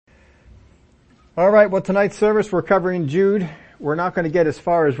All right, well, tonight's service we're covering Jude. We're not going to get as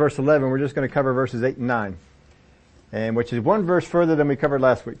far as verse 11. We're just going to cover verses 8 and 9, and which is one verse further than we covered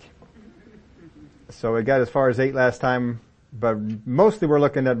last week. So we got as far as 8 last time, but mostly we're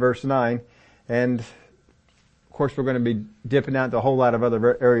looking at verse 9. And, of course, we're going to be dipping out into a whole lot of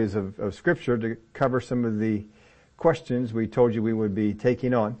other areas of Scripture to cover some of the questions we told you we would be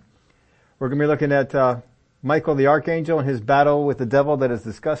taking on. We're going to be looking at Michael the Archangel and his battle with the devil that is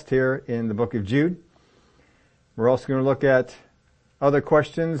discussed here in the book of Jude. We're also going to look at other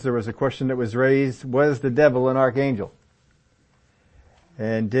questions. There was a question that was raised, was the devil an archangel?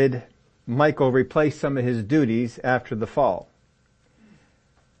 And did Michael replace some of his duties after the fall?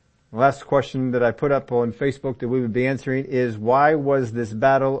 The last question that I put up on Facebook that we would be answering is, why was this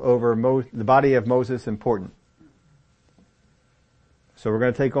battle over the body of Moses important? So we're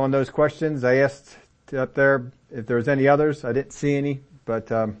going to take on those questions. I asked up there if there was any others. I didn't see any, but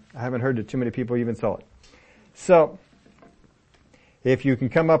I haven't heard that too many people even saw it. So if you can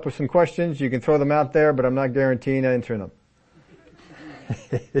come up with some questions, you can throw them out there, but I'm not guaranteeing answering them.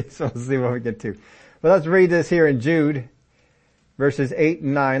 So we'll see what we get to. But let's read this here in Jude, verses 8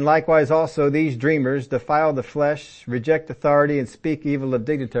 and 9. Likewise also these dreamers defile the flesh, reject authority, and speak evil of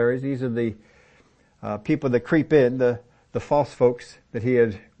dignitaries. These are the people that creep in, the false folks that he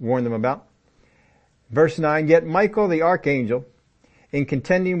had warned them about. Verse 9, yet Michael the Archangel, in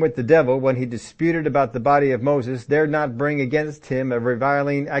contending with the devil when he disputed about the body of Moses, dared not bring against him a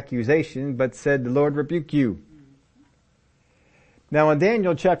reviling accusation, but said, the Lord rebuke you. Now in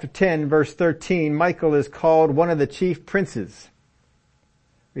Daniel chapter 10, verse 13, Michael is called one of the chief princes.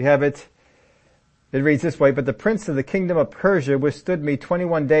 We have it reads this way, but the prince of the kingdom of Persia withstood me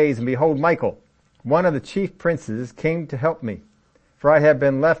 21 days, and behold, Michael, one of the chief princes, came to help me. For I have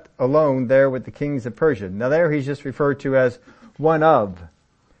been left alone there with the kings of Persia. Now there he's just referred to as one of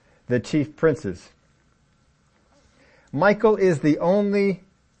the chief princes. Michael is the only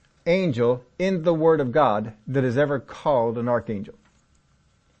angel in the Word of God that is ever called an archangel.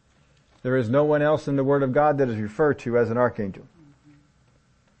 There is no one else in the Word of God that is referred to as an archangel.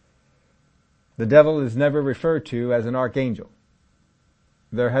 The devil is never referred to as an archangel.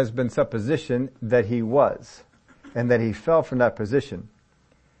 There has been supposition that he was, and that he fell from that position.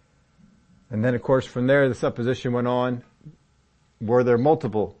 And then, of course, from there, the supposition went on. Were there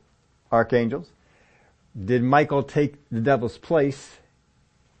multiple archangels? Did Michael take the devil's place?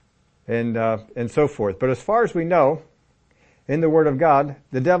 And so forth. But as far as we know, in the Word of God,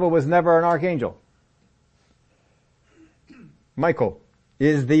 the devil was never an archangel. Michael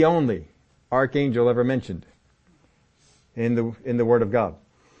is the only archangel ever mentioned in the Word of God.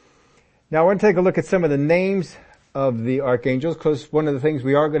 Now, I want to take a look at some of the names of the archangels, because one of the things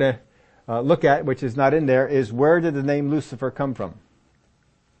we are going to look at, which is not in there, is where did the name Lucifer come from?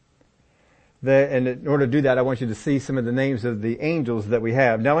 And in order to do that, I want you to see some of the names of the angels that we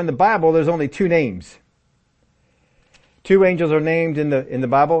have. Now in the Bible, there's only 2 names. 2 angels are named in the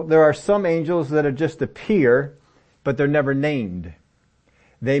Bible. There are some angels that are just appear, but they're never named.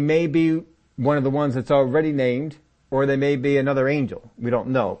 They may be one of the ones that's already named, or they may be another angel. We don't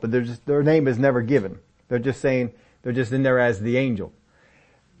know, but their name is never given. They're just saying, they're just in there as the angel.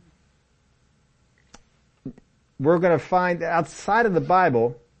 We're going to find outside of the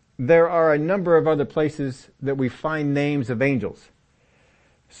Bible, there are a number of other places that we find names of angels.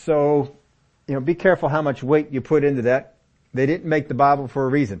 So, be careful how much weight you put into that. They didn't make the Bible for a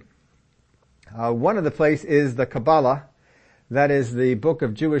reason. One of the places is the Kabbalah. That is the book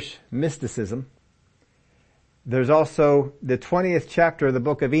of Jewish mysticism. There's also the 20th chapter of the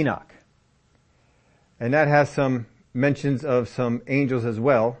book of Enoch. And that has some mentions of some angels as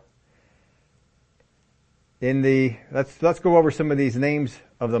well. Let's go over some of these names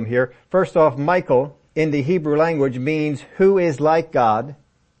of them here. First off, Michael in the Hebrew language means who is like God,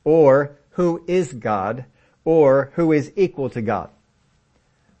 or who is God, or who is equal to God.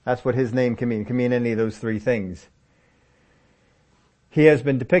 That's what his name can mean. It can mean any of those 3 things. He has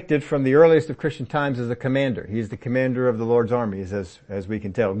been depicted from the earliest of Christian times as a commander. He is the commander of the Lord's armies, as we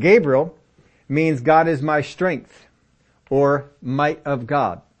can tell. Gabriel means God is my strength, or might of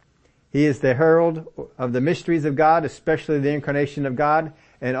God. He is the herald of the mysteries of God, especially the incarnation of God,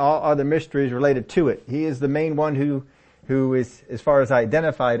 and all other mysteries related to it. He is the main one who is, as far as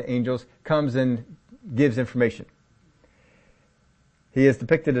identified angels, comes and gives information. He is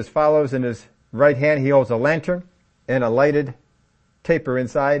depicted as follows. In his right hand he holds a lantern and a lighted taper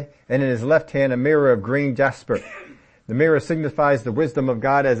inside, and in his left hand a mirror of green jasper. The mirror signifies the wisdom of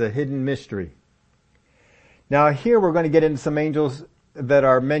God as a hidden mystery. Now here we're going to get into some angels that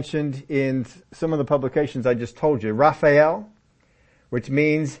are mentioned in some of the publications I just told you. Raphael, which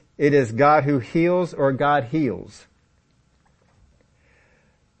means it is God who heals or God heals.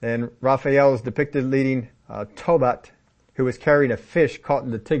 And Raphael is depicted leading Tobat, who was carrying a fish caught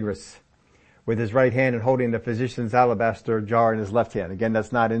in the Tigris with his right hand and holding the physician's alabaster jar in his left hand. Again,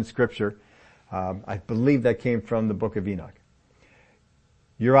 that's not in Scripture. I believe that came from the book of Enoch.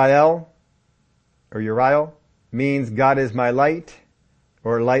 Uriel means God is my light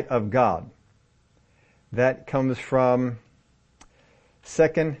or light of God. That comes from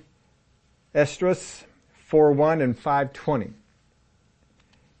 2 Esdras 4:1 and 5:20.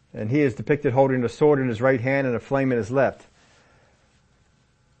 And he is depicted holding a sword in his right hand and a flame in his left.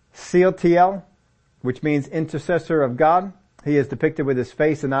 Sealtiel, which means intercessor of God. He is depicted with his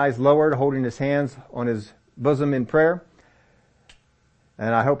face and eyes lowered, holding his hands on his bosom in prayer.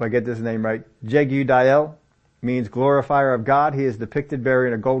 And I hope I get this name right. Jegudiel means glorifier of God. He is depicted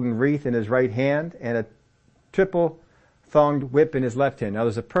bearing a golden wreath in his right hand and a triple-thonged whip in his left hand. Now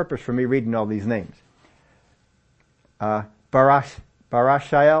there's a purpose for me reading all these names.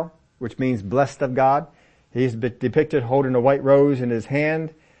 Barashael, which means blessed of God. He's depicted holding a white rose in his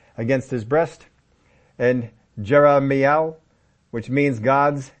hand against his breast. And Jeremiel, which means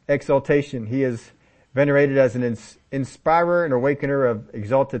God's exaltation. He is venerated as an inspirer and awakener of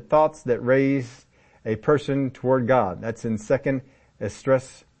exalted thoughts that raise a person toward God. That's in 2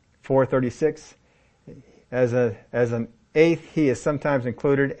 Esdras 4:36. As an eighth, he is sometimes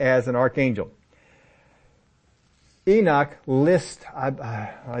included as an archangel. Enoch lists, I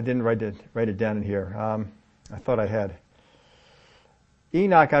didn't write it down in here. I thought I had.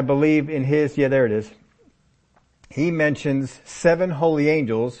 Enoch, I believe in his, there it is. He mentions 7 holy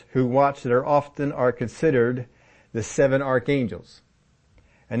angels who watch that often are considered the 7 archangels.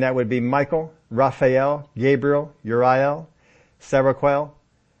 And that would be Michael, Raphael, Gabriel, Uriel, Serachiel,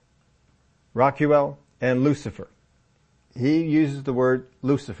 Raguel, and Lucifer. He uses the word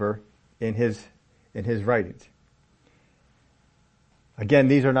Lucifer in his writings. Again,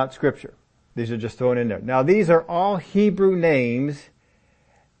 these are not Scripture. These are just thrown in there. Now, these are all Hebrew names,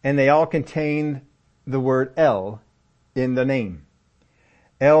 and they all contain the word El in the name.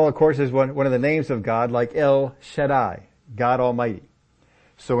 El, of course, is one of the names of God, like El Shaddai, God Almighty.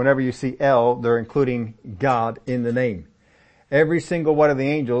 So whenever you see El, they're including God in the name. Every single one of the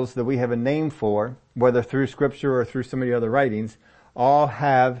angels that we have a name for, whether through Scripture or through some of the other writings, all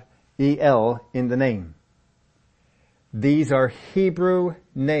have El in the name. These are Hebrew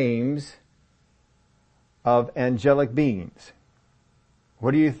names of angelic beings.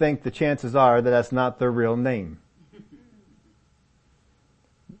 What do you think the chances are that that's not their real name?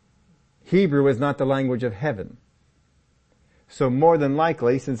 Hebrew is not the language of heaven. So more than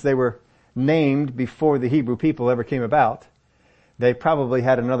likely, since they were named before the Hebrew people ever came about, they probably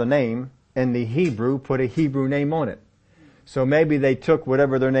had another name, and the Hebrew put a Hebrew name on it. So maybe they took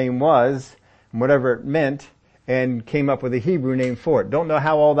whatever their name was, whatever it meant, and came up with a Hebrew name for it. Don't know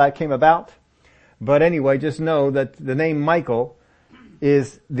how all that came about, but anyway, just know that the name Michael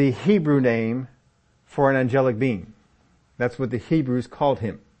is the Hebrew name for an angelic being. That's what the Hebrews called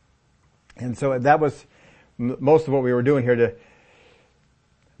him. And so that was most of what we were doing here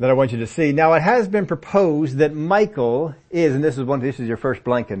that I want you to see. Now it has been proposed that Michael is, and this is your first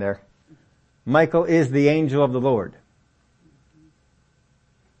blank in there, Michael is the angel of the Lord.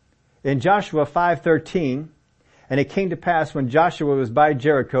 In Joshua 5:13, and it came to pass when Joshua was by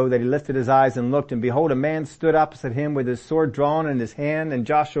Jericho that he lifted his eyes and looked, and behold, a man stood opposite him with his sword drawn in his hand, and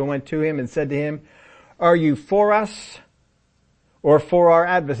Joshua went to him and said to him, "Are you for us or for our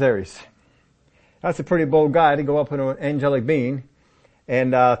adversaries?" That's a pretty bold guy to go up to an angelic being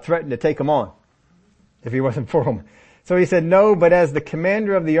and threaten to take him on if he wasn't for him. So he said, "No, but as the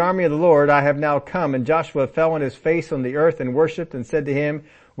commander of the army of the Lord, I have now come." And Joshua fell on his face on the earth and worshipped and said to him,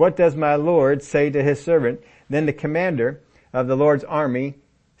 "What does my Lord say to his servant?" Then the commander of the Lord's army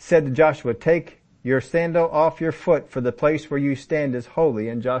said to Joshua, "Take your sandal off your foot, for the place where you stand is holy."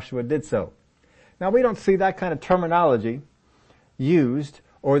 And Joshua did so. Now we don't see that kind of terminology used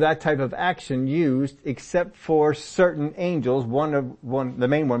or that type of action used except for certain angels, the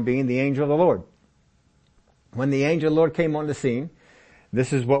main one being the angel of the Lord. When the angel of the Lord came on the scene,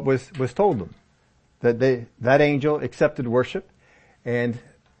 this is what was told them. That angel accepted worship, and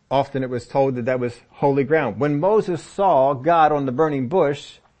often it was told that was holy ground. When Moses saw God on the burning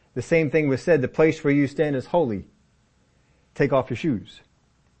bush, the same thing was said, "The place where you stand is holy. Take off your shoes."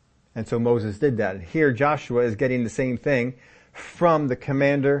 And so Moses did that. And here Joshua is getting the same thing from the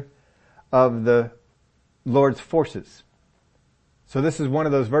commander of the Lord's forces. So this is one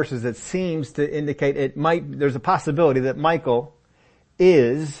of those verses that seems to indicate there's a possibility that Michael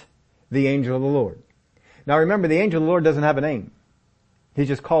is the angel of the Lord. Now remember, the angel of the Lord doesn't have a name. He's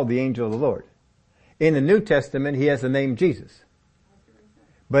just called the angel of the Lord. In the New Testament, he has the name Jesus.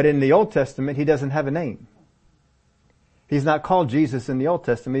 But in the Old Testament, he doesn't have a name. He's not called Jesus in the Old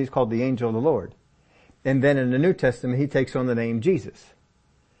Testament, he's called the angel of the Lord. And then in the New Testament, he takes on the name Jesus.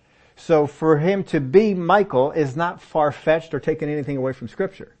 So for him to be Michael is not far-fetched or taking anything away from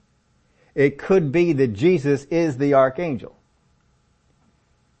Scripture. It could be that Jesus is the archangel,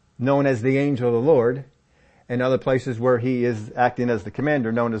 known as the angel of the Lord, and other places where he is acting as the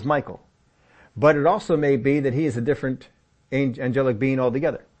commander, known as Michael. But it also may be that he is a different angelic being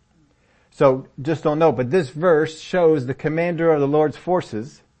altogether. So just don't know. But this verse shows the commander of the Lord's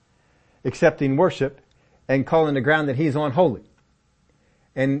forces accepting worship and calling the ground that he's on holy.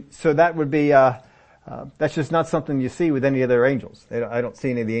 And so that would be, that's just not something you see with any other angels. I don't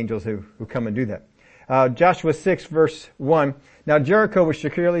see any of the angels who come and do that. Joshua 6 verse 1. Now Jericho was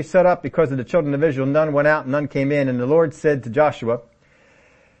securely set up because of the children of Israel. None went out, none came in. And the Lord said to Joshua,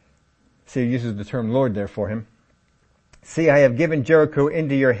 see, he uses the term Lord there for him. See, I have given Jericho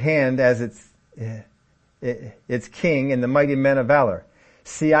into your hand as its king and the mighty men of valor.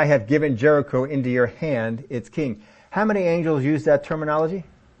 See, I have given Jericho into your hand, its king. How many angels use that terminology?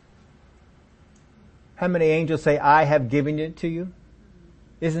 How many angels say, I have given it to you?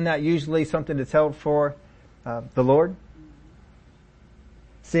 Isn't that usually something that's held for the Lord?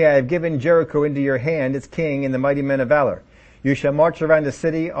 See, I have given Jericho into your hand, its king and the mighty men of valor. You shall march around the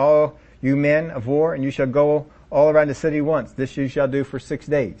city, all you men of war, and you shall go all around the city once. This you shall do for 6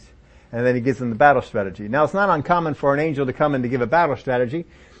 days. And then he gives them the battle strategy. Now it's not uncommon for an angel to come and to give a battle strategy,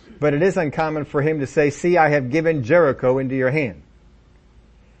 but it is uncommon for him to say, see, I have given Jericho into your hand.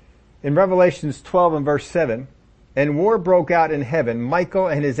 In Revelations 12 and verse 7, and war broke out in heaven. Michael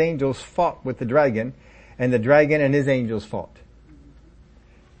and his angels fought with the dragon, and the dragon and his angels fought.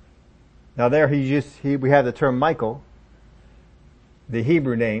 Now there we have the term Michael, the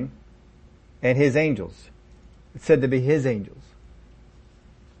Hebrew name, and his angels. It's said to be his angels.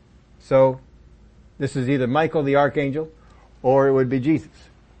 So, this is either Michael the Archangel, or it would be Jesus.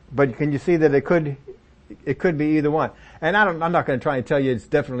 But can you see that it could be either one? And I'm not going to try and tell you it's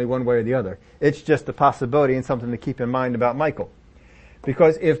definitely one way or the other. It's just a possibility and something to keep in mind about Michael.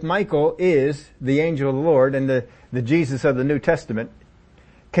 Because if Michael is the angel of the Lord and the Jesus of the New Testament,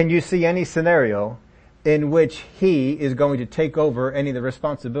 can you see any scenario in which he is going to take over any of the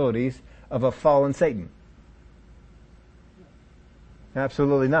responsibilities of a fallen Satan?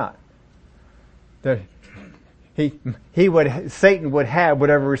 Absolutely not. Satan would have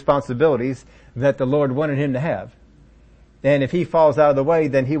whatever responsibilities that the Lord wanted him to have. And if he falls out of the way,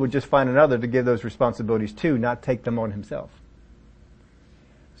 then he would just find another to give those responsibilities to, not take them on himself.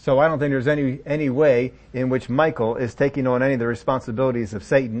 So I don't think there's any way in which Michael is taking on any of the responsibilities of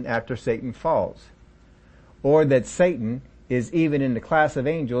Satan after Satan falls. Or that Satan is even in the class of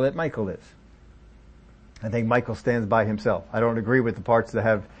angel that Michael is. I think Michael stands by himself. I don't agree with the parts that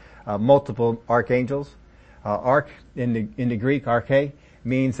have multiple archangels. Arch in the Greek, arche,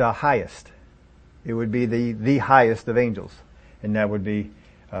 means highest. It would be the highest of angels. And that would be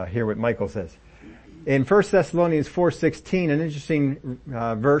here what Michael says. In 1 Thessalonians 4:16, an interesting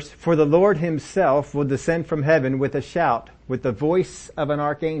verse, for the Lord himself will descend from heaven with a shout, with the voice of an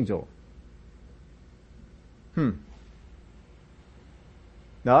archangel. Now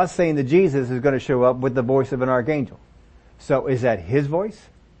that's saying that Jesus is going to show up with the voice of an archangel. So is that his voice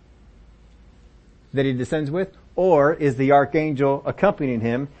that he descends with? Or is the archangel accompanying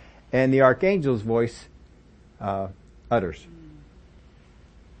him and the archangel's voice utters?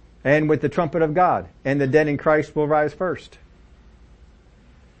 And with the trumpet of God, and the dead in Christ will rise first.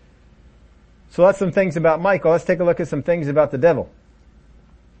 So that's some things about Michael. Let's take a look at some things about the devil.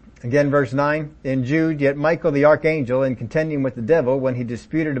 Again, verse 9, in Jude, yet Michael the archangel, in contending with the devil, when he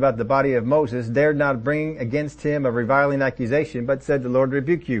disputed about the body of Moses, dared not bring against him a reviling accusation, but said, the Lord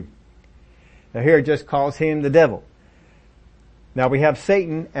rebuke you. Now here it just calls him the devil. Now we have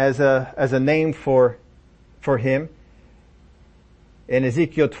Satan as a name for him. In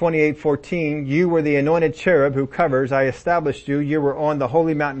Ezekiel 28:14, you were the anointed cherub who covers, I established you, you were on the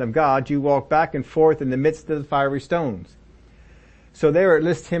holy mountain of God, you walked back and forth in the midst of the fiery stones. So there it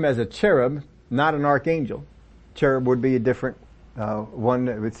lists him as a cherub, not an archangel. Cherub would be a different one,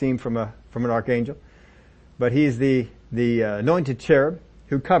 it would seem, from an archangel. But he's the anointed cherub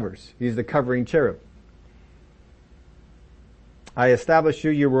who covers. He's the covering cherub. I established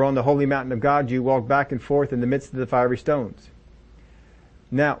you, you were on the holy mountain of God, you walked back and forth in the midst of the fiery stones.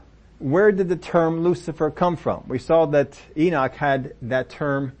 Now, where did the term Lucifer come from? We saw that Enoch had that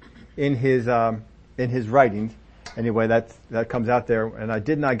term in his writings. Anyway, that comes out there, and I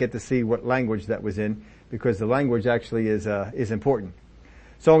did not get to see what language that was in, because the language actually is important.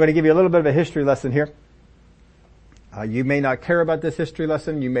 So I'm going to give you a little bit of a history lesson here. You may not care about this history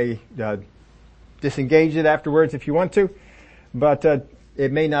lesson. You may disengage it afterwards if you want to, but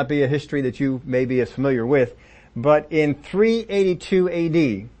it may not be a history that you may be as familiar with. But in 382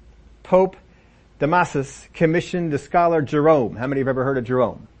 AD, Pope Damasus commissioned the scholar Jerome. How many have ever heard of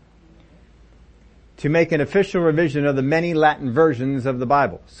Jerome? To make an official revision of the many Latin versions of the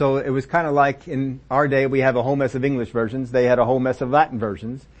Bible. So it was kind of like in our day we have a whole mess of English versions. They had a whole mess of Latin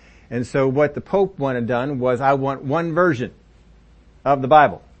versions. And so what the Pope wanted done was, I want one version of the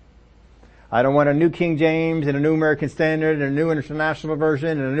Bible. I don't want a New King James and a New American Standard and a New International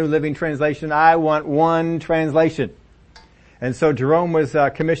Version and a New Living Translation. I want one translation. And so Jerome was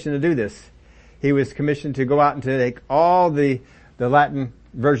commissioned to do this. He was commissioned to go out and to take all the Latin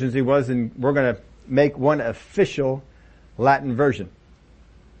versions he was, and we're going to make one official Latin version.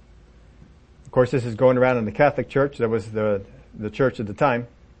 Of course, this is going around in the Catholic Church. That was the church at the time.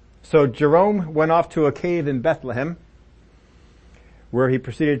 So Jerome went off to a cave in Bethlehem, where he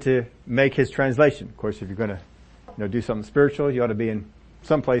proceeded to make his translation. Of course, if you're going to, do something spiritual, you ought to be in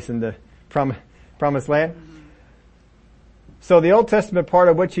some place in the promised land. So the Old Testament part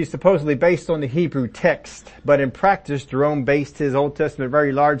of which he's supposedly based on the Hebrew text, but in practice, Jerome based his Old Testament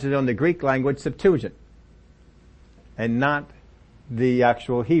very largely on the Greek language Septuagint, and not the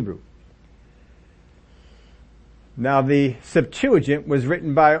actual Hebrew. Now the Septuagint was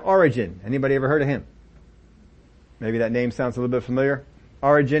written by Origen. Anybody ever heard of him? Maybe that name sounds a little bit familiar.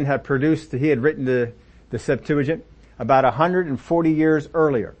 Origen had written the Septuagint about 140 years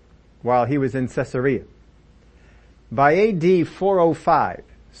earlier, while he was in Caesarea. By AD 405,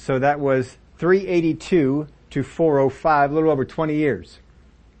 so that was 382 to 405, a little over 20 years.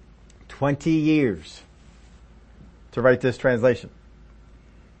 20 years to write this translation.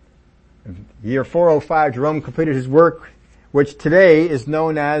 In year 405, Jerome completed his work, which today is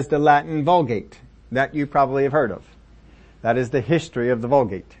known as the Latin Vulgate. That you probably have heard of. That is the history of the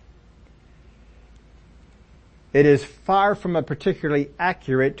Vulgate. It is far from a particularly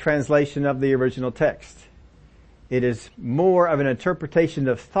accurate translation of the original text. It is more of an interpretation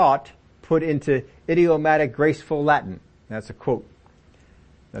of thought put into idiomatic, graceful Latin. That's a quote.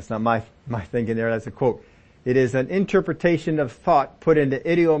 That's not my thinking there, that's a quote. It is an interpretation of thought put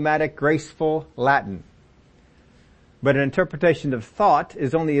into idiomatic, graceful Latin. But an interpretation of thought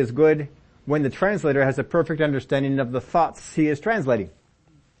is only as good when the translator has a perfect understanding of the thoughts he is translating.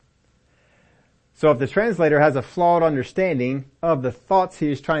 So if the translator has a flawed understanding of the thoughts he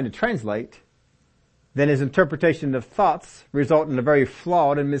is trying to translate, then his interpretation of thoughts result in a very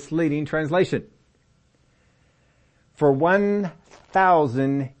flawed and misleading translation. For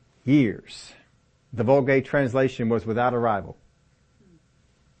 1,000 years, the Vulgate translation was without a rival.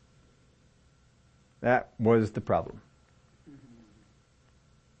 That was the problem.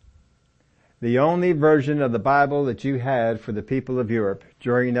 The only version of the Bible that you had for the people of Europe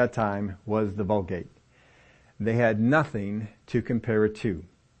during that time was the Vulgate. They had nothing to compare it to.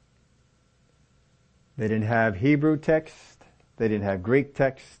 They didn't have Hebrew text. They didn't have Greek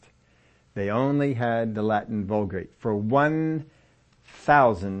text. They only had the Latin Vulgate for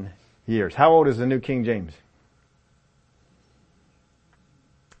 1,000 years. How old is the New King James?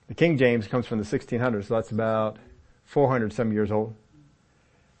 The King James comes from the 1600s, so that's about 400 some years old.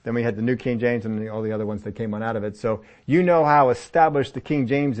 Then we had the New King James and all the other ones that came on out of it. So you know how established the King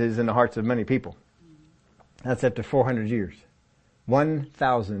James is in the hearts of many people. That's up to 400 years.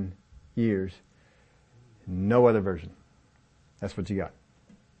 1,000 years. No other version. That's what you got.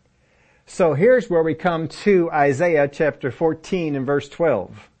 So here's where we come to Isaiah chapter 14 and verse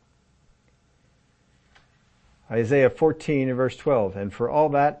 12. Isaiah 14 and verse 12. And for all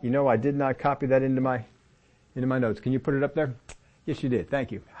that, I did not copy that into my notes. Can you put it up there? Yes, you did.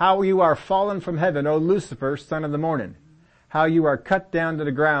 Thank you. How you are fallen from heaven, O Lucifer, son of the morning. How you are cut down to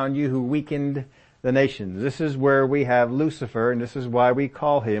the ground, you who weakened the nations. This is where we have Lucifer, and this is why we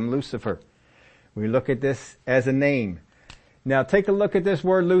call him Lucifer. We look at this as a name. Now take a look at this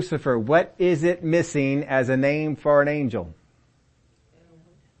word Lucifer. What is it missing as a name for an angel?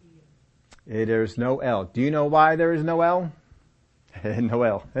 There's no L. Do you know why there is no L? No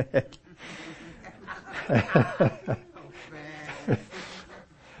L.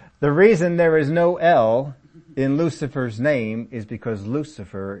 The reason there is no L in Lucifer's name is because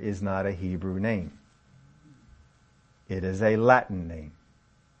Lucifer is not a Hebrew name. It is a Latin name,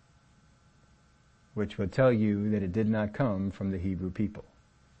 which will tell you that it did not come from the Hebrew people.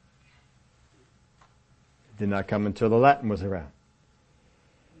 It did not come until the Latin was around.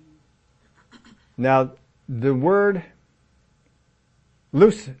 Now, the word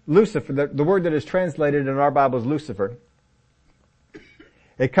Lucifer, the word that is translated in our Bible as Lucifer,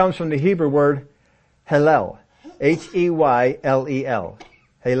 It comes from the Hebrew word Hallel. H-E-Y-L-E-L.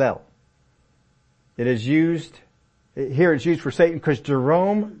 Hallel. It is used, here it's used for Satan because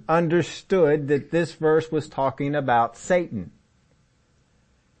Jerome understood that this verse was talking about Satan.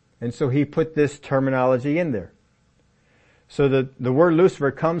 And so he put this terminology in there. So the word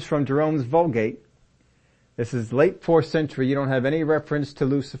Lucifer comes from Jerome's Vulgate. This is late 4th century. You don't have any reference to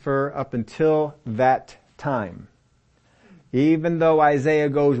Lucifer up until that time. Even though Isaiah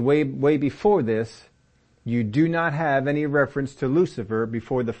goes way before this, you do not have any reference to Lucifer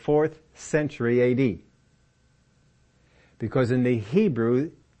before the 4th century AD. Because in the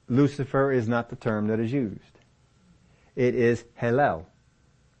Hebrew, Lucifer is not the term that is used. It is Hallel.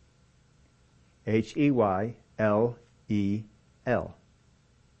 H-E-Y-L-E-L.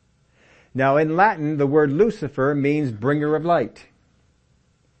 Now in Latin, the word Lucifer means bringer of light.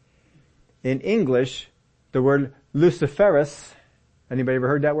 In English, the word Luciferus, anybody ever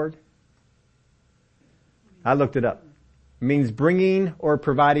heard that word? I looked it up. It means bringing or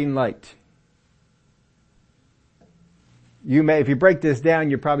providing light. You may, if you break this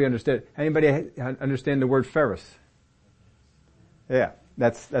down, you probably understand. Anybody understand the word ferrous? Yeah,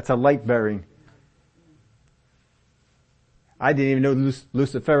 that's a light bearing. I didn't even know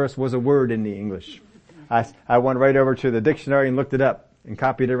Luciferus was a word in the English. I went right over to the dictionary and looked it up and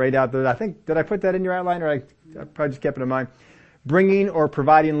copied it right out there. I think, did I put that in your outline, or I probably just kept it in mind? Bringing or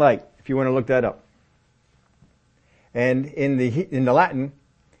providing light, if you want to look that up. And in the Latin,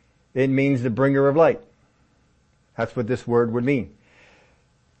 it means the bringer of light. That's what this word would mean.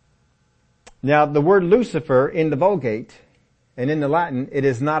 Now, the word Lucifer in the Vulgate and in the Latin, it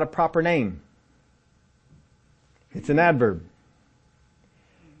is not a proper name. It's an adverb.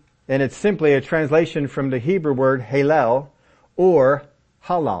 And it's simply a translation from the Hebrew word Hallel or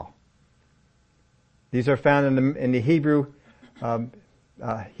Halal. These are found in the Hebrew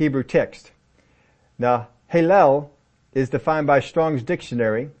text. Now, Hallel is defined by Strong's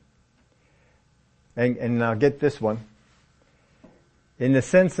Dictionary, and now get this one. In the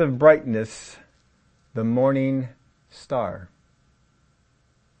sense of brightness, the morning star.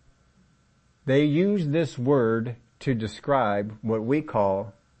 They use this word to describe what we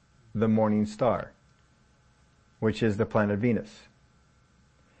call the morning star, which is the planet Venus.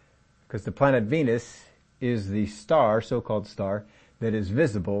 Because the planet Venus is the star, so-called star, that is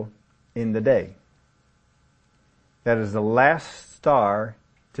visible in the day. That is the last star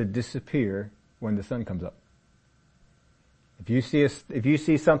to disappear when the sun comes up. If you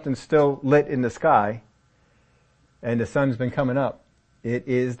see something still lit in the sky and the sun's been coming up, it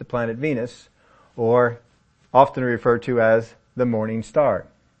is the planet Venus, or often referred to as the morning star.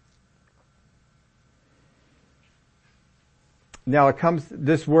 Now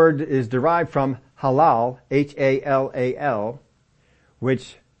this word is derived from halal, H-A-L-A-L,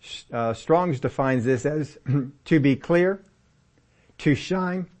 which Strong's defines this as to be clear, to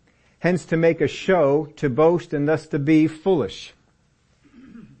shine, hence to make a show, to boast, and thus to be foolish.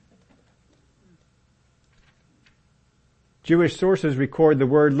 Jewish sources record the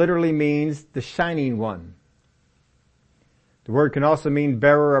word literally means the shining one. The word can also mean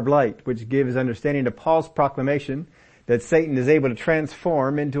bearer of light, which gives understanding to Paul's proclamation that Satan is able to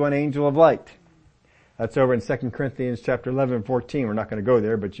transform into an angel of light. That's over in 2 Corinthians chapter 11 and 14. We're not going to go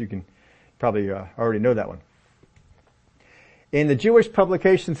there, but you can probably already know that one. In the Jewish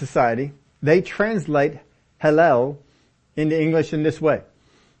Publication Society, they translate Hallel into English in this way.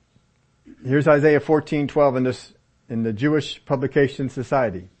 Here's Isaiah 14:12 in the Jewish Publication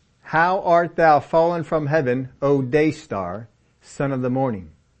Society. How art thou fallen from heaven, O day star, son of the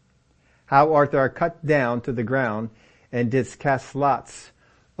morning? How art thou cut down to the ground, and didst cast lots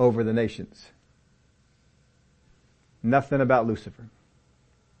over the nations? Nothing about Lucifer.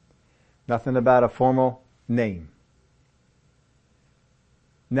 Nothing about a formal name.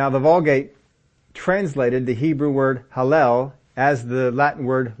 Now the Vulgate translated the Hebrew word Hallel as the Latin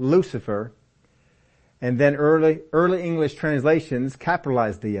word Lucifer, and then early English translations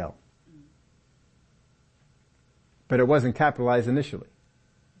capitalized the L. But it wasn't capitalized initially.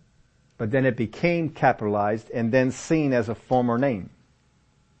 But then it became capitalized and then seen as a former name.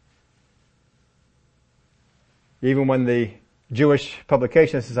 Even when the Jewish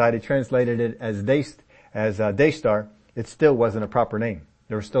Publication Society translated it as Daystar, it still wasn't a proper name.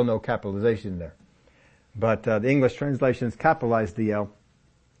 There was still no capitalization there. But the English translations capitalized the L.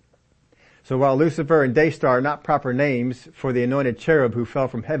 So while Lucifer and Daystar are not proper names for the anointed cherub who fell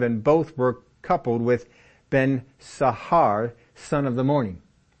from heaven, both were coupled with Ben Sahar, son of the morning.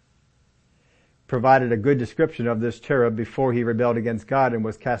 Provided a good description of this cherub before he rebelled against God and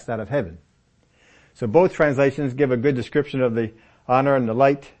was cast out of heaven. So both translations give a good description of the honor and the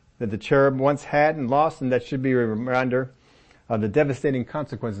light that the cherub once had and lost, and that should be a reminder of the devastating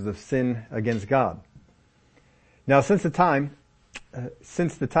consequences of sin against God. Now, since the time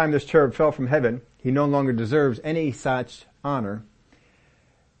this cherub fell from heaven, he no longer deserves any such honor,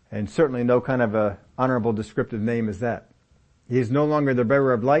 and certainly no kind of a honorable descriptive name as that. He is no longer the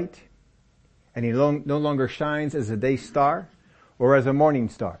bearer of light, and he no longer shines as a day star or as a morning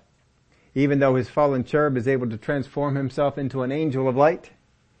star. Even though his fallen cherub is able to transform himself into an angel of light,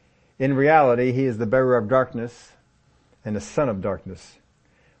 in reality he is the bearer of darkness and the son of darkness,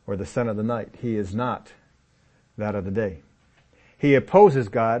 or the son of the night. He is not that of the day. He opposes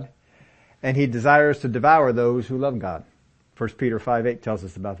God, and he desires to devour those who love God. 1 Peter 5:8 tells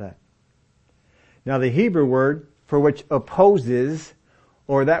us about that. Now the Hebrew word for which opposes,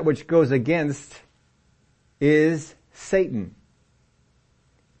 or that which goes against, is Satan.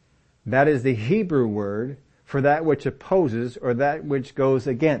 That is the Hebrew word for that which opposes or that which goes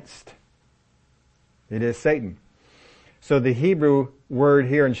against. It is Satan. So the Hebrew word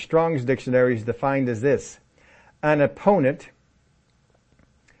here in Strong's dictionary is defined as this: an opponent,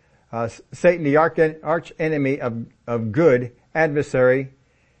 Satan, the arch enemy of good, adversary.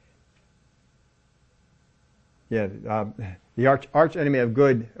 The arch enemy of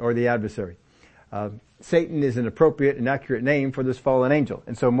good, or the adversary. Satan is an appropriate and accurate name for this fallen angel,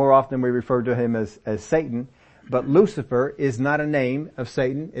 and so more often we refer to him as Satan. But Lucifer is not a name of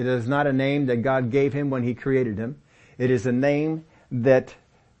Satan. It is not a name that God gave him when he created him. It is a name that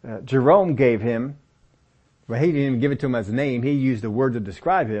Jerome gave him. Well, he didn't even give it to him as a name. He used a word to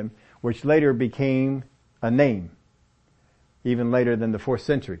describe him, which later became a name, even later than the 4th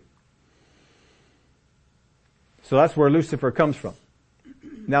century. So that's where Lucifer comes from.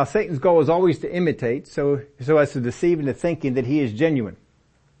 Now Satan's goal is always to imitate, so as to deceive into thinking that he is genuine.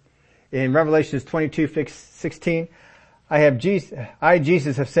 In Revelations 22:16, I,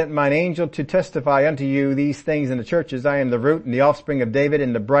 Jesus, have sent mine angel to testify unto you these things in the churches. I am the root and the offspring of David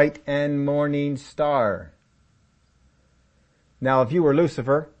and the bright and morning star. Now if you were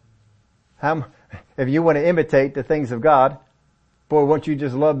Lucifer, if you want to imitate the things of God, boy, won't you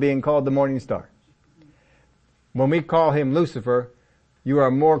just love being called the morning star? When we call him Lucifer, you are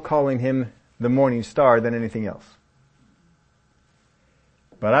more calling him the morning star than anything else.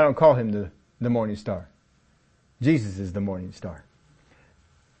 But I don't call him the morning star. Jesus is the morning star.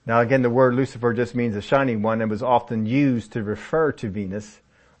 Now again, the word Lucifer just means a shining one, and was often used to refer to Venus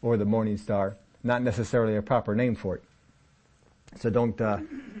or the morning star, not necessarily a proper name for it. So don't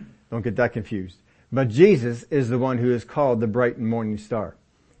get that confused. But Jesus is the one who is called the bright and morning star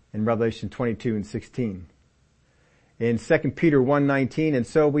in Revelation 22:16. In 2 Peter 1:19, and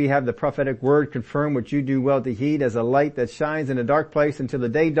so we have the prophetic word confirmed, which you do well to heed, as a light that shines in a dark place until the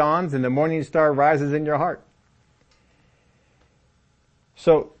day dawns and the morning star rises in your heart.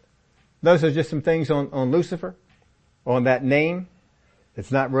 So, those are just some things on Lucifer, on that name.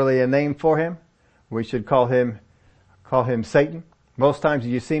 It's not really a name for him. We should call him Satan. Most times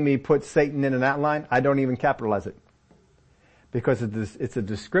you see me put Satan in an outline, I don't even capitalize it. Because it's a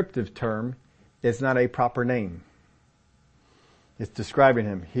descriptive term, it's not a proper name. It's describing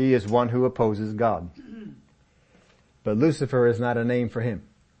him. He is one who opposes God. But Lucifer is not a name for him.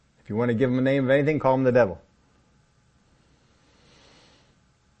 If you want to give him a name of anything, call him the devil.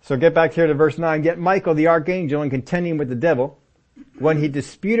 So get back here to verse 9. Yet Michael the Archangel, in contending with the devil, when he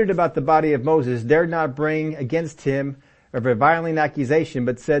disputed about the body of Moses, dared not bring against him a reviling accusation,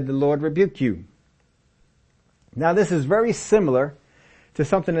 but said, the Lord rebuke you. Now this is very similar to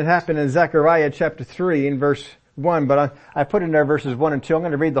something that happened in Zechariah chapter 3 in verse 1, but I put in there verses 1 and 2. I'm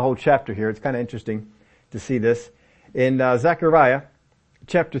going to read the whole chapter here. It's kind of interesting to see this. In Zechariah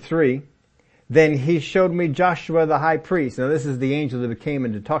chapter 3, then he showed me Joshua the high priest. Now this is the angel that came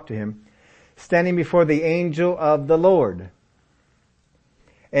in to talk to him, standing before the angel of the Lord,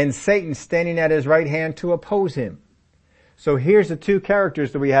 and Satan standing at his right hand to oppose him. So here's the two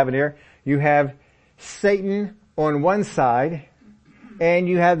characters that we have in here. You have Satan on one side, and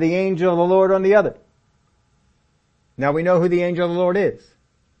you have the angel of the Lord on the other. Now we know who the angel of the Lord is.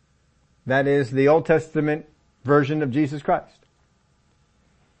 That is the Old Testament version of Jesus Christ.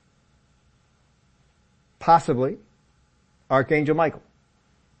 Possibly Archangel Michael.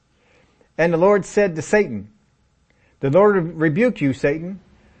 And the Lord said to Satan, the Lord rebuke you, Satan.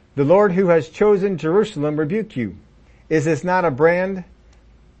 The Lord who has chosen Jerusalem rebuke you. Is this not a brand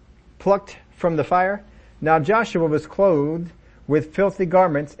plucked from the fire? Now Joshua was clothed with filthy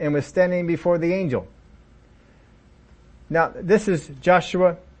garments and was standing before the angel. Now, this is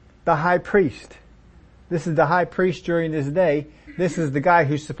Joshua, the high priest. This is the high priest during this day. This is the guy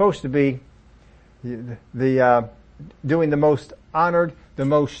who's supposed to be the doing the most honored, the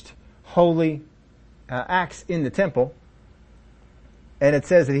most holy acts in the temple. And it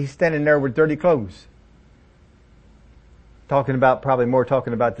says that he's standing there with dirty clothes. Talking about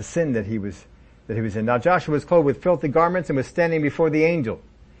the sin that he was in. Now Joshua was clothed with filthy garments and was standing before the angel.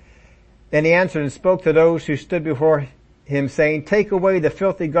 Then he answered and spoke to those who stood before him, saying, take away the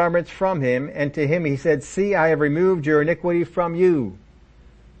filthy garments from him. And to him he said, see, I have removed your iniquity from you.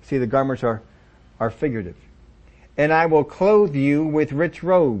 See, the garments are figurative. And I will clothe you with rich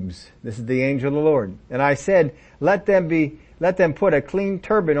robes. This is the angel of the Lord. And I said, let them put a clean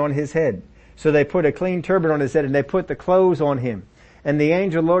turban on his head. So they put a clean turban on his head, and they put the clothes on him. And the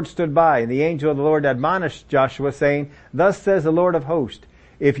angel of the Lord stood by, and the angel of the Lord admonished Joshua, saying, thus says the Lord of hosts,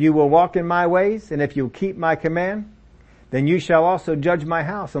 if you will walk in my ways, and if you will keep my command, then you shall also judge my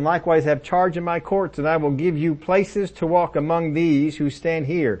house, and likewise have charge in my courts, and I will give you places to walk among these who stand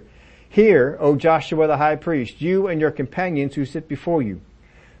here. Hear, O Joshua the high priest, you and your companions who sit before you.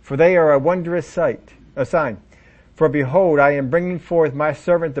 For they are a wondrous sign. For behold, I am bringing forth my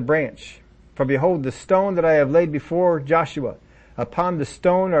servant the branch. For behold, the stone that I have laid before Joshua. Upon the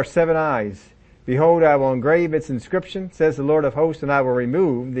stone are 7 eyes. Behold, I will engrave its inscription, says the Lord of hosts, and I will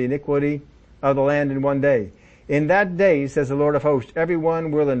remove the iniquity of the land in one day. In that day, says the Lord of hosts,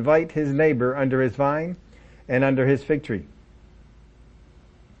 everyone will invite his neighbor under his vine and under his fig tree.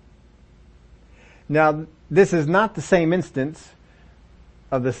 Now, this is not the same instance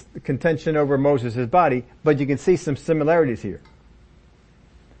of the contention over Moses' body, but you can see some similarities here.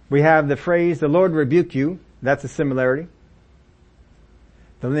 We have the phrase, the Lord rebuke you. That's a similarity.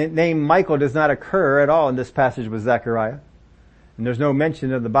 The name Michael does not occur at all in this passage with Zechariah. And there's no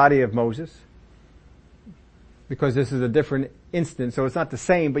mention of the body of Moses, because this is a different instance. So it's not the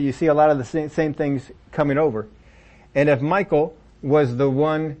same, but you see a lot of the same things coming over. And if Michael was the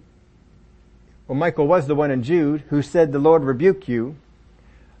one in Jude who said, the Lord rebuke you,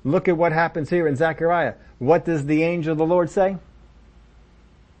 look at what happens here in Zechariah. What does the angel of the Lord say?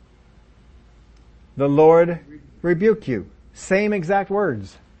 The Lord rebuke you. Same exact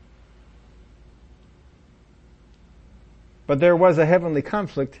words. But there was a heavenly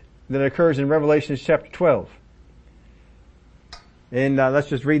conflict that occurs in Revelation chapter 12. And let's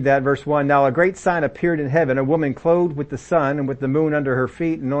just read that, verse 1. Now a great sign appeared in heaven, a woman clothed with the sun and with the moon under her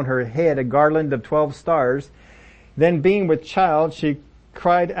feet, and on her head a garland of 12 stars. Then being with child, she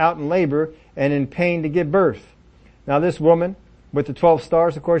cried out in labor and in pain to give birth. Now this woman with the 12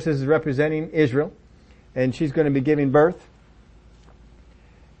 stars, of course, this is representing Israel, and she's going to be giving birth.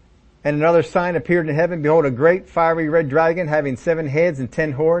 And another sign appeared in heaven. Behold, a great fiery red dragon having 7 heads and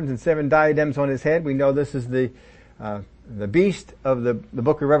 10 horns and 7 diadems on his head. We know this is the beast of the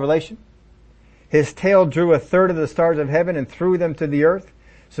book of Revelation. His tail drew a third of the stars of heaven and threw them to the earth.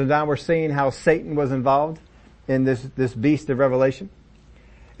 So now we're seeing how Satan was involved in this beast of Revelation.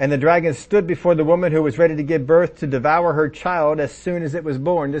 And the dragon stood before the woman who was ready to give birth to devour her child as soon as it was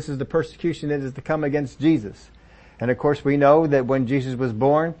born. This is the persecution that is to come against Jesus. And of course we know that when Jesus was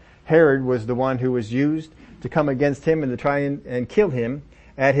born, Herod was the one who was used to come against him and to try and kill him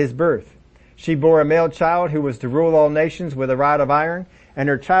at his birth. She bore a male child who was to rule all nations with a rod of iron, and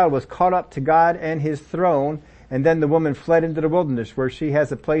her child was caught up to God and his throne. And then the woman fled into the wilderness, where she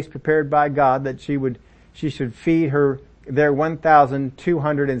has a place prepared by God that she should feed her there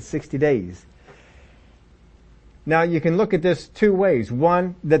 1,260 days. Now you can look at this 2 ways.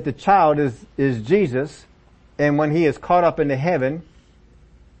 One, that the child is Jesus, and when he is caught up into heaven,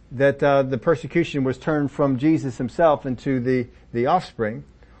 that the persecution was turned from Jesus himself into the offspring.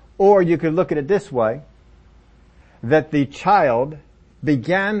 Or you could look at it this way, that the child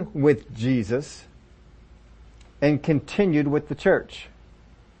began with Jesus and continued with the church,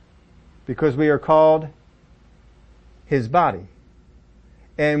 because we are called his body.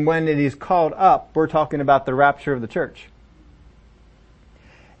 And when it is called up, we're talking about the rapture of the church.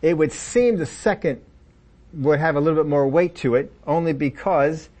 It would seem the second would have a little bit more weight to it, only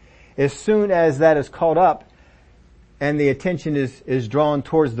because as soon as that is called up and the attention is drawn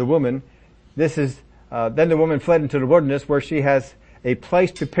towards the woman, then the woman fled into the wilderness, where she has a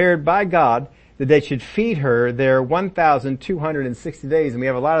place prepared by God that they should feed her there 1,260 days. And we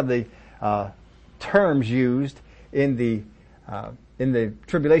have a lot of the terms used in the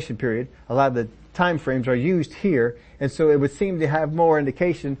tribulation period. A lot of the time frames are used here, and so it would seem to have more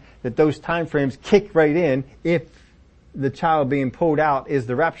indication that those time frames kick right in if the child being pulled out is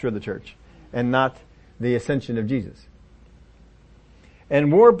the rapture of the church and not the ascension of Jesus. And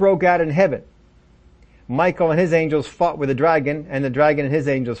war broke out in heaven. Michael and his angels fought with the dragon, and the dragon and his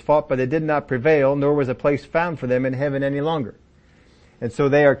angels fought, but they did not prevail, nor was a place found for them in heaven any longer. And so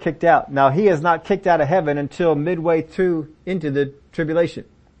they are kicked out. Now he is not kicked out of heaven until midway through into the tribulation.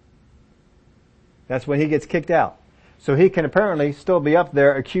 That's when he gets kicked out. So he can apparently still be up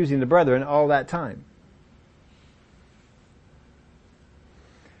there accusing the brethren all that time.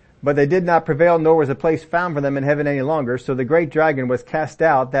 But they did not prevail, nor was a place found for them in heaven any longer. So the great dragon was cast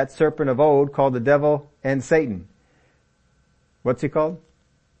out, that serpent of old called the devil and Satan. What's he called?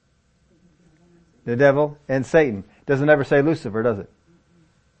 The devil and Satan. Doesn't ever say Lucifer, does it?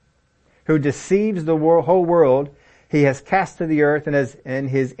 Who deceives the whole world. He has cast to the earth, and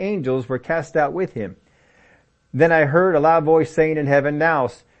his angels were cast out with him. Then I heard a loud voice saying in heaven, now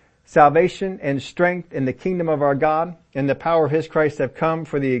salvation and strength in the kingdom of our God and the power of his Christ have come,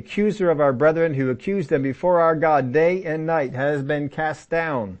 for the accuser of our brethren who accused them before our God day and night has been cast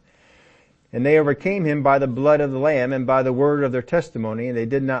down. And they overcame him by the blood of the Lamb and by the word of their testimony, and they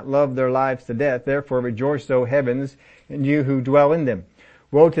did not love their lives to death. Therefore rejoice, O heavens, and you who dwell in them.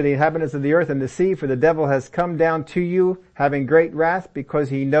 Woe to the inhabitants of the earth and the sea, for the devil has come down to you, having great wrath, because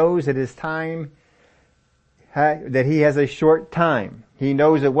he knows that his time, that he has a short time. He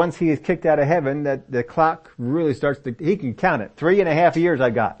knows that once he is kicked out of heaven, that the clock really starts to, he can count it. 3.5 years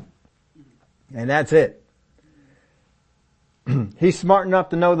I got. And that's it. He's smart enough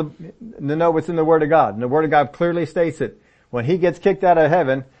to know what's in the Word of God. And the Word of God clearly states it. When he gets kicked out of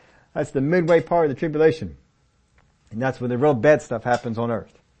heaven, that's the midway part of the tribulation. And that's where the real bad stuff happens on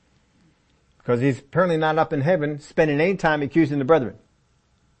earth. Because he's apparently not up in heaven spending any time accusing the brethren.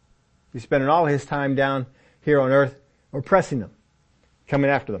 He's spending all his time down here on earth oppressing them, coming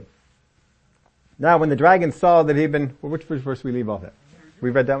after them. Now when the dragon saw that he'd been, which verse we leave off at? We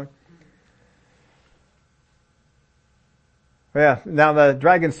read that one? Yeah, now the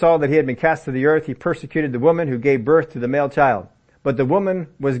dragon saw that he had been cast to the earth. He persecuted the woman who gave birth to the male child. But the woman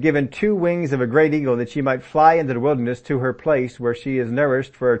was given 2 wings of a great eagle, that she might fly into the wilderness to her place where she is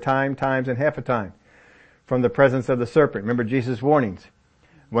nourished for a time, times, and half a time from the presence of the serpent. Remember Jesus' warnings.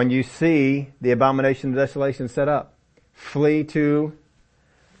 When you see the abomination of desolation set up, flee to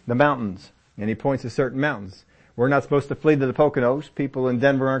the mountains. And he points to certain mountains. We're not supposed to flee to the Poconos. People in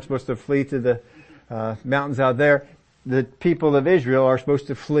Denver aren't supposed to flee to the mountains out there. The people of Israel are supposed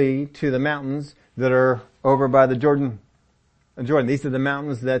to flee to the mountains that are over by the Jordan. These are the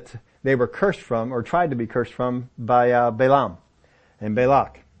mountains that they were cursed from, or tried to be cursed from, by Balaam and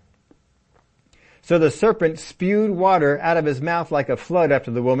Balak. So the serpent spewed water out of his mouth like a flood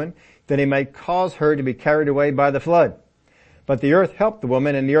after the woman, that he might cause her to be carried away by the flood. But the earth helped the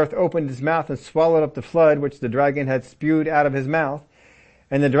woman, and the earth opened his mouth and swallowed up the flood which the dragon had spewed out of his mouth.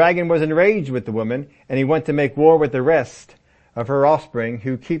 And the dragon was enraged with the woman, and he went to make war with the rest of her offspring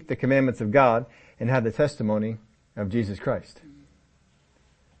who keep the commandments of God and have the testimony of Jesus Christ.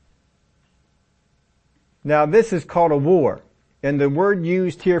 Now this is called a war. And the word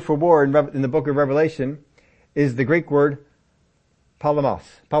used here for war in the book of Revelation is the Greek word polemos.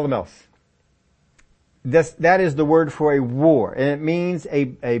 That is the word for a war. And it means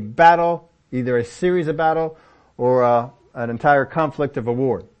a battle, either a series of battle or an entire conflict of a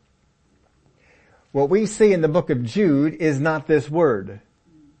war. What we see in the book of Jude is not this word.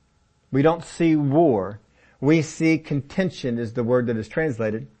 We don't see war. We see contention is the word that is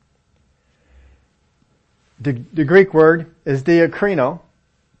translated. The Greek word is diakrino,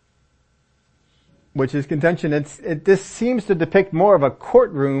 which is contention. This seems to depict more of a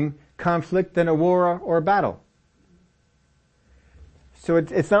courtroom conflict than a war or a battle. So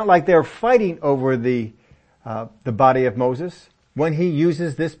it's not like they're fighting over the body of Moses when he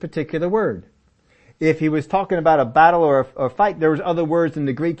uses this particular word. If he was talking about a battle or a fight, there was other words in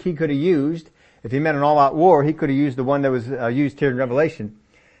the Greek he could have used. If he meant an all-out war, he could have used the one that was used here in Revelation.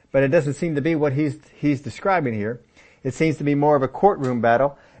 But it doesn't seem to be what he's describing here. It seems to be more of a courtroom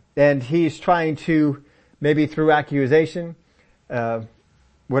battle, and he's trying to, maybe through accusation,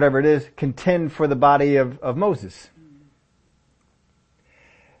 whatever it is, contend for the body of Moses.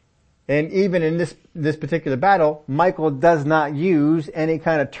 And even in this particular battle, Michael does not use any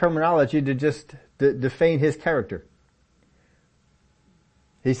kind of terminology to just defame his character.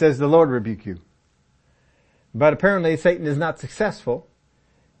 He says, "The Lord rebuke you." But apparently Satan is not successful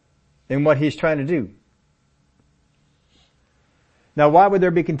in what he's trying to do. Now, why would there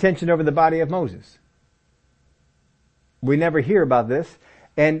be contention over the body of Moses? We never hear about this,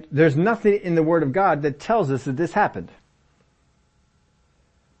 and there's nothing in the Word of God that tells us that this happened.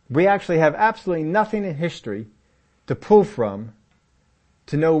 We actually have absolutely nothing in history to pull from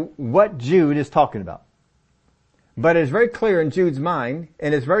to know what Jude is talking about. But it's very clear in Jude's mind,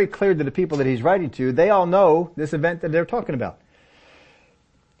 and it's very clear to the people that he's writing to, they all know this event that they're talking about.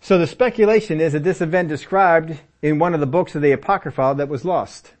 So the speculation is that this event described in one of the books of the Apocrypha that was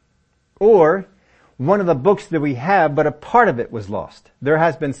lost. Or one of the books that we have, but a part of it was lost. There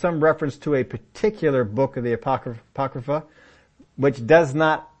has been some reference to a particular book of the Apocrypha which does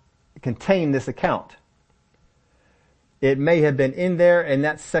not contain this account. It may have been in there and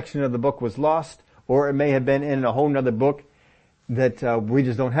that section of the book was lost, or it may have been in a whole other book that we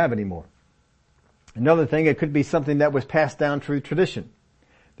just don't have anymore. Another thing, it could be something that was passed down through tradition.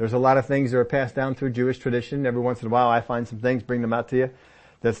 There's a lot of things that are passed down through Jewish tradition. Every once in a while I find some things, bring them out to you.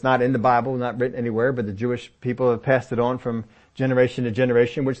 That's not in the Bible, not written anywhere, but the Jewish people have passed it on from generation to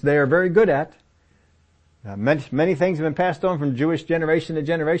generation, which they are very good at. Many things have been passed on from Jewish generation to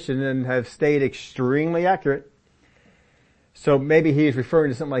generation and have stayed extremely accurate. So maybe he is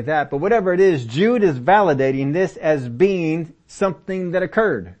referring to something like that. But whatever it is, Jude is validating this as being something that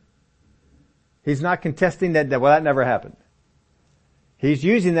occurred. He's not contesting that never happened. He's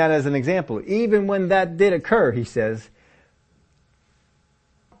using that as an example. Even when that did occur, he says,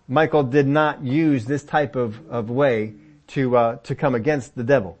 Michael did not use this type of way to come against the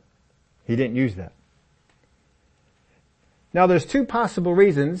devil. He didn't use that. Now there's two possible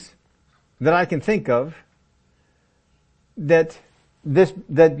reasons that I can think of that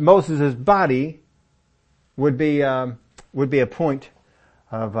Moses' body would be a point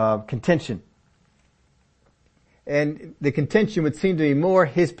of contention. And the contention would seem to be more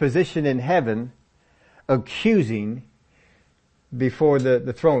his position in heaven, accusing before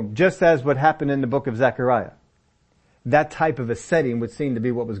the throne, just as what happened in the book of Zechariah. That type of a setting would seem to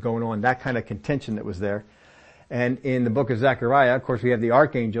be what was going on, that kind of contention that was there. And in the book of Zechariah, of course, we have the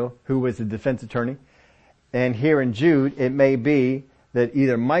archangel who was the defense attorney. And here in Jude, it may be that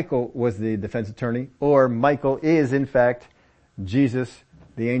either Michael was the defense attorney or Michael is in fact Jesus,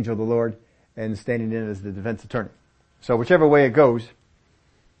 the angel of the Lord, and standing in as the defense attorney. So whichever way it goes,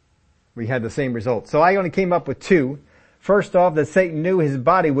 we had the same result. So I only came up with two. First off, that Satan knew his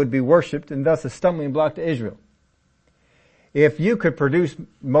body would be worshipped and thus a stumbling block to Israel. If you could produce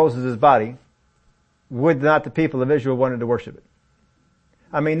Moses' body, would not the people of Israel wanted to worship it?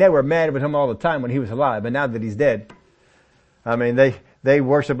 I mean, they were mad with him all the time when he was alive, but now that he's dead, I mean, they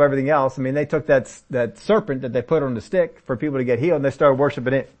worship everything else. I mean, they took that serpent that they put on the stick for people to get healed and they started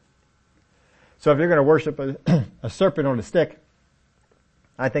worshiping it. So if you're going to worship a serpent on a stick,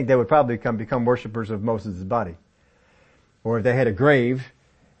 I think they would probably become worshipers of Moses' body. Or if they had a grave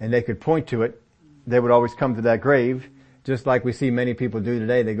and they could point to it, they would always come to that grave, just like we see many people do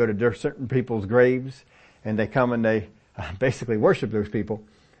today. They go to certain people's graves and they come and they basically worship those people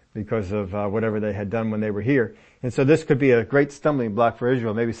because of whatever they had done when they were here. And so this could be a great stumbling block for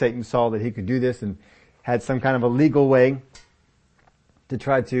Israel. Maybe Satan saw that he could do this and had some kind of a legal way to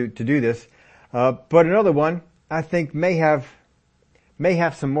try to do this. But another one, I think may have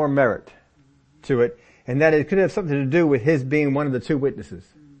some more merit to it, and that it could have something to do with his being one of the two witnesses.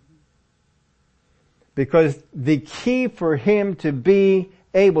 Because the key for him to be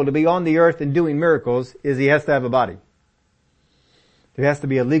able to be on the earth and doing miracles is he has to have a body. There has to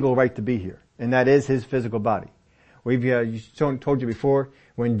be a legal right to be here, and that is his physical body. We've told you before,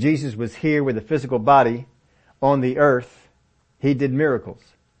 when Jesus was here with a physical body on the earth, he did miracles.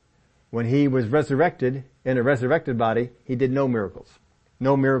 When he was resurrected in a resurrected body, he did no miracles.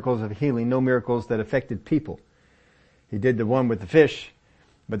 No miracles of healing, no miracles that affected people. He did the one with the fish,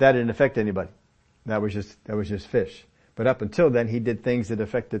 but that didn't affect anybody. That was just fish. But up until then, he did things that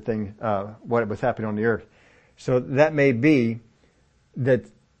affected what was happening on the earth. So that may be that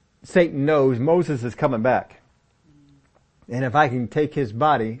Satan knows Moses is coming back. And if I can take his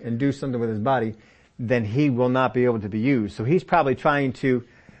body and do something with his body, then he will not be able to be used. So he's probably trying to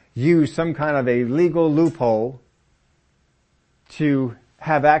use some kind of a legal loophole to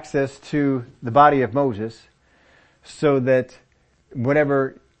have access to the body of Moses so that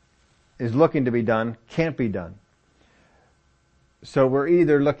whatever is looking to be done can't be done. So we're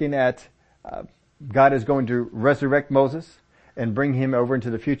either looking at God is going to resurrect Moses and bring him over into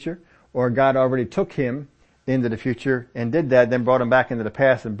the future, or God already took him into the future and did that, then brought him back into the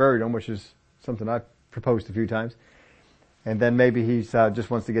past and buried him, which is something I've proposed a few times. And then maybe he's just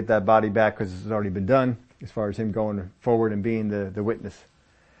wants to get that body back because it's already been done as far as him going forward and being the witness.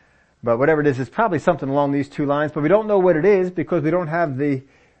 But whatever it is, it's probably something along these two lines, but we don't know what it is because we don't have the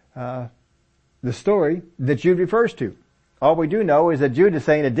story that Jude refers to. All we do know is that Jude is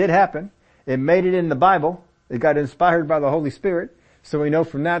saying it did happen. It made it in the Bible. It got inspired by the Holy Spirit. So we know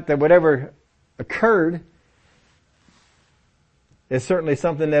from that whatever occurred is certainly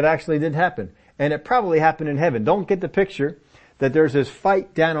something that actually did happen. And it probably happened in heaven. Don't get the picture that there's this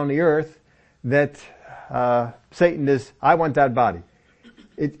fight down on the earth that Satan is, I want that body.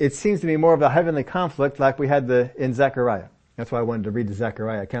 it seems to be more of a heavenly conflict like we had in Zechariah. That's why I wanted to read the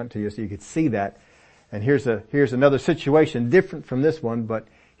Zechariah account to you so you could see that. And here's another situation different from this one, but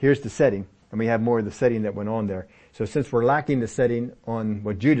here's the setting. And we have more of the setting that went on there. So since we're lacking the setting on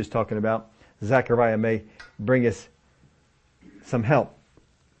what Jude is talking about, Zechariah may bring us some help.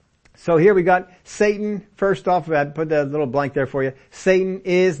 So here we got Satan. First off, I put that little blank there for you. Satan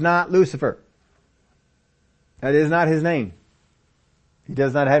is not Lucifer. That is not his name. He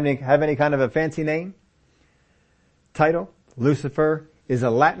does not have any kind of a fancy name, title. Lucifer is a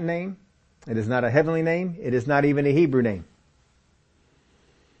Latin name. It is not a heavenly name. It is not even a Hebrew name.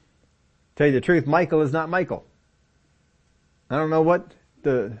 Tell you the truth, Michael is not Michael. I don't know what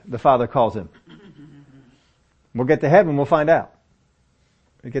the Father calls him. We'll get to heaven, we'll find out.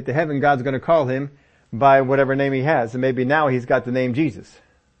 We get to heaven, God's going to call him by whatever name he has. And maybe now he's got the name Jesus.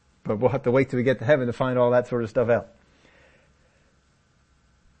 But we'll have to wait till we get to heaven to find all that sort of stuff out.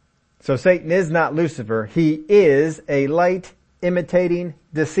 So Satan is not Lucifer. He is a light imitating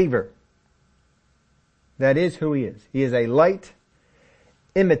deceiver. That is who he is. He is a light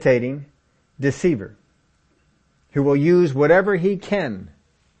imitating deceiver who will use whatever he can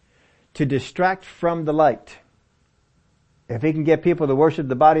to distract from the light. If he can get people to worship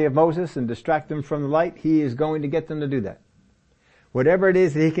the body of Moses and distract them from the light, he is going to get them to do that. Whatever it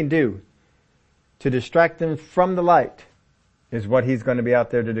is that he can do to distract them from the light is what he's going to be out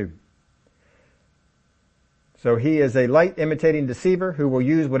there to do. So he is a light imitating deceiver who will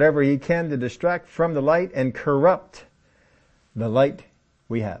use whatever he can to distract from the light and corrupt the light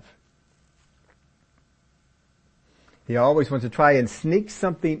we have. He always wants to try and sneak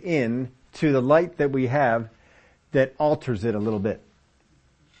something in to the light that we have that alters it a little bit.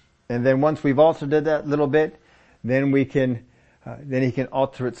 And then once we've altered it that little bit, then he can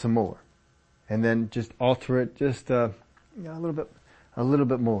alter it some more. And then just alter it just, a little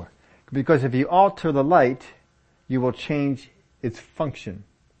bit more. Because if you alter the light, you will change its function.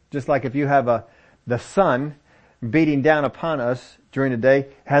 Just like if you have the sun beating down upon us during the day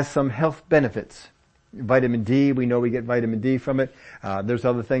has some health benefits. Vitamin D, we know we get vitamin D from it. There's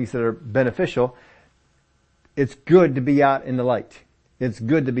other things that are beneficial. It's good to be out in the light. It's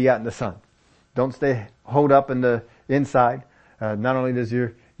good to be out in the sun. Don't stay holed up in the inside. Not only does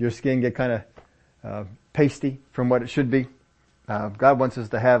your skin get kind of pasty from what it should be, God wants us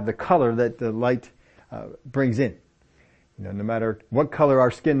to have the color that the light brings in. You know, no matter what color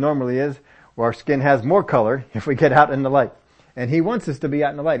our skin normally is, or our skin has more color if we get out in the light. And He wants us to be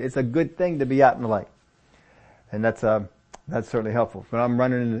out in the light. It's a good thing to be out in the light. And that's certainly helpful. When I'm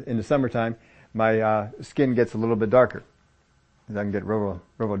running in the summertime, my skin gets a little bit darker. It doesn't get real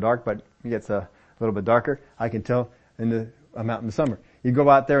dark, but it gets a little bit darker. I can tell I'm out in the summer. You go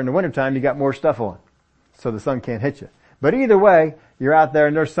out there in the wintertime, you got more stuff on. So the sun can't hit you. But either way, you're out there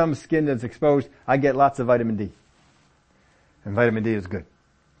and there's some skin that's exposed. I get lots of vitamin D. And vitamin D is good.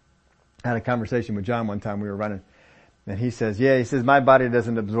 I had a conversation with John one time, we were running. And he says, my body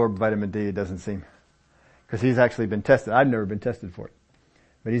doesn't absorb vitamin D, it doesn't seem. Because he's actually been tested. I've never been tested for it.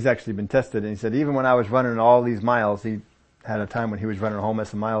 But he's actually been tested. And he said, even when I was running all these miles, he had a time when he was running a whole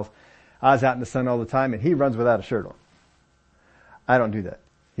mess of miles. I was out in the sun all the time and he runs without a shirt on. I don't do that.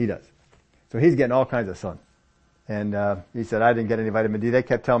 He does. So he's getting all kinds of sun. And he said, I didn't get any vitamin D. They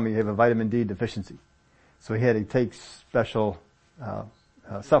kept telling me you have a vitamin D deficiency. So he had to take special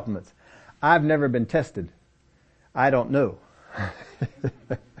supplements. I've never been tested. I don't know.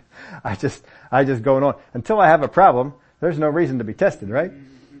 I just going on. Until I have a problem, there's no reason to be tested, right?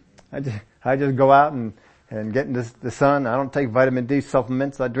 I just go out and get in the sun. I don't take vitamin D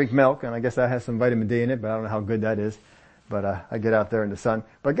supplements. I drink milk, and I guess that has some vitamin D in it, but I don't know how good that is. But I get out there in the sun.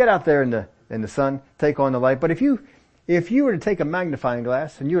 But get out there in the sun, take on the light. But if you were to take a magnifying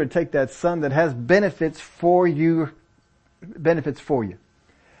glass and you were to take that sun that has benefits for you,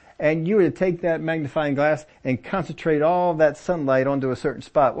 and you were to take that magnifying glass and concentrate all that sunlight onto a certain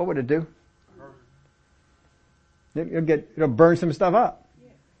spot, what would it do? It'll burn some stuff up.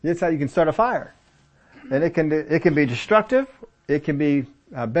 That's how you can start a fire. And it can be destructive. It can be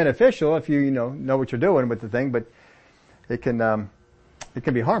beneficial if you know what you're doing with the thing, but it can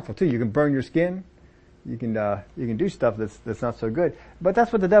be harmful too. You can burn your skin. You can do stuff that's not so good. But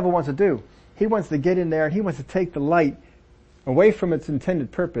that's what the devil wants to do. He wants to get in there and he wants to take the light away from its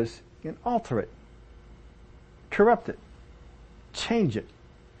intended purpose and alter it, corrupt it, change it,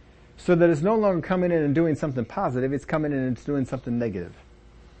 so that it's no longer coming in and doing something positive, it's coming in and it's doing something negative.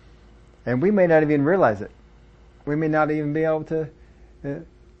 And we may not even realize it. We may not even be able to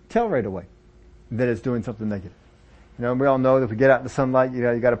tell right away that it's doing something negative. We all know that if we get out in the sunlight,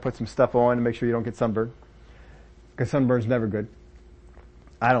 you got to put some stuff on to make sure you don't get sunburned, because sunburn's never good.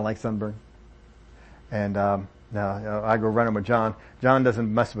 I don't like sunburn. And, now I go running with John. John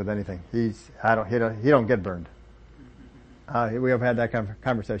doesn't mess with anything. He don't get burned. We have had that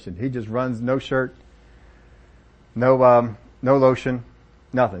conversation. He just runs, no shirt, no lotion,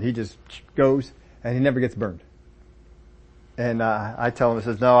 nothing. He just goes and he never gets burned. And, I tell him, I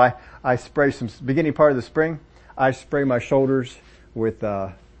says, no, I spray beginning part of the spring, I spray my shoulders with,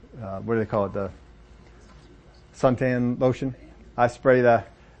 what do they call it? The suntan lotion. I spray the,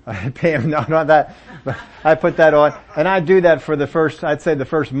 Pam, no, not that, but I put that on. And I do that for the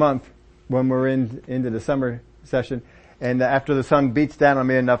first month when we're into the summer session. And after the sun beats down on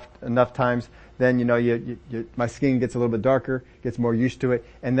me enough times, then, my skin gets a little bit darker, gets more used to it,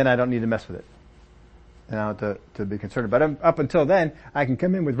 and then I don't need to mess with it. And I don't have to be concerned about it. Up until then, I can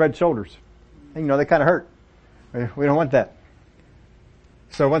come in with red shoulders. And, they kind of hurt. We don't want that.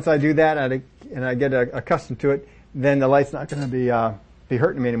 So once I do that and I get accustomed to it, then the light's not going to be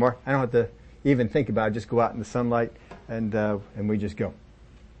hurting me anymore. I don't have to even think about it. Just go out in the sunlight and we just go.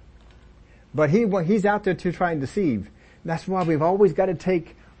 But he's out there to try and deceive. That's why we've always got to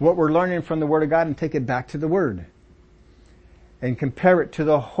take what we're learning from the Word of God and take it back to the Word. And compare it to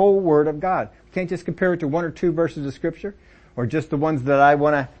the whole Word of God. We can't just compare it to one or two verses of Scripture or just the ones that I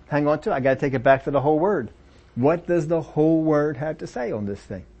want to hang on to. I got to take it back to the whole Word. What does the whole Word have to say on this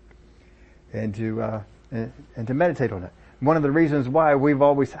thing? And to meditate on it. One of the reasons why we've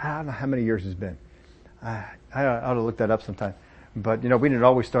always, I don't know how many years it's been. I ought to look that up sometime. But, we didn't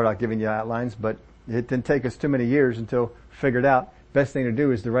always start out giving you outlines, but it didn't take us too many years until we figured out best thing to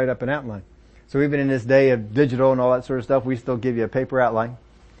do is to write up an outline. So even in this day of digital and all that sort of stuff, we still give you a paper outline.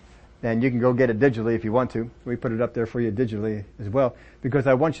 And you can go get it digitally if you want to. We put it up there for you digitally as well. Because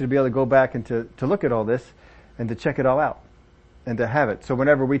I want you to be able to go back and to look at all this and to check it all out. And to have it. So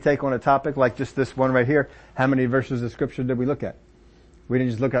whenever we take on a topic like just this one right here, how many verses of Scripture did we look at? We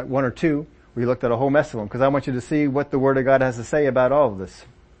didn't just look at one or two. We looked at a whole mess of them. Because I want you to see what the Word of God has to say about all of this.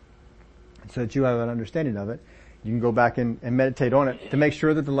 So that you have an understanding of it. You can go back and meditate on it to make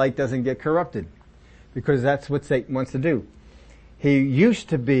sure that the light doesn't get corrupted. Because that's what Satan wants to do. He used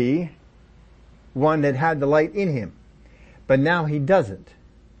to be one that had the light in him. But now he doesn't.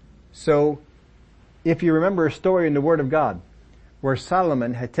 So, if you remember a story in the Word of God, where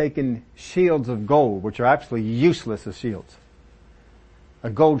Solomon had taken shields of gold, which are absolutely useless as shields. A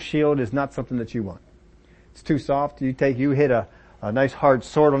gold shield is not something that you want. It's too soft. You hit a nice hard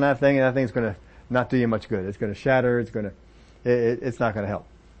sword on that thing, and that thing's gonna not do you much good. It's gonna shatter, it's not gonna help.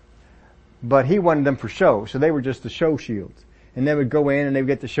 But he wanted them for show, so they were just the show shields. And they would go in and they would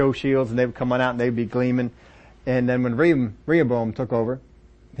get the show shields and they would come on out and they'd be gleaming. And then when Rehoboam took over,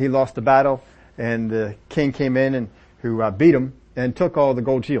 he lost the battle and the king came in and who beat him and took all the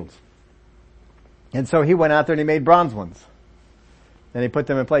gold shields. And so he went out there and he made bronze ones. And he put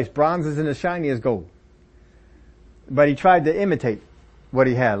them in place. Bronze isn't as shiny as gold. But he tried to imitate what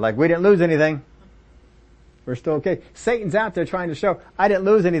he had. Like, we didn't lose anything. We're still okay. Satan's out there trying to show, I didn't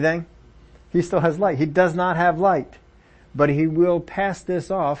lose anything. He still has light. He does not have light. But he will pass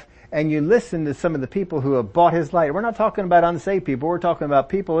this off. And you listen to some of the people who have bought his light. We're not talking about unsaved people. We're talking about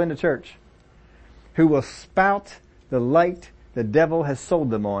people in the church who will spout the light the devil has sold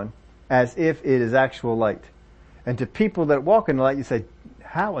them on as if it is actual light. And to people that walk in the light, you say,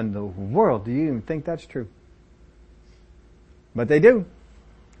 how in the world do you even think that's true? But they do,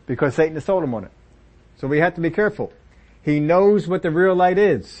 because Satan has sold them on it. So we have to be careful. He knows what the real light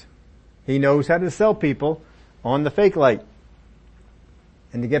is. He knows how to sell people on the fake light.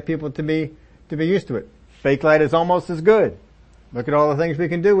 And to get people to be used to it. Fake light is almost as good. Look at all the things we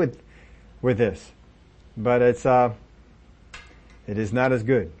can do with this. But it is not as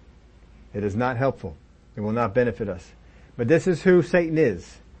good. It is not helpful. It will not benefit us. But this is who Satan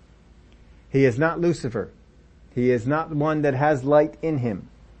is. He is not Lucifer. He is not one that has light in him.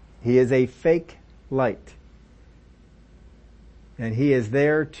 He is a fake light. And he is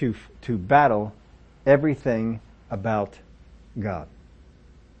there to battle everything about God.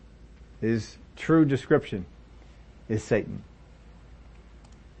 His true description is Satan.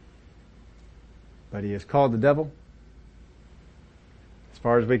 But he is called the devil. As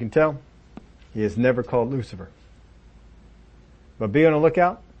far as we can tell, he is never called Lucifer. But be on the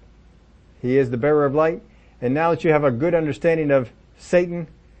lookout. He is the bearer of light. And now that you have a good understanding of Satan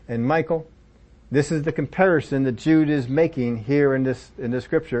and Michael, this is the comparison that Jude is making here in this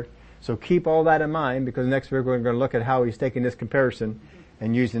scripture. So keep all that in mind, because next week we're going to look at how he's taking this comparison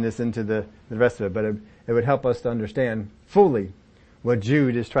and using this into the rest of it. But it would help us to understand fully what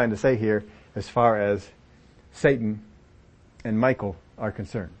Jude is trying to say here as far as Satan and Michael are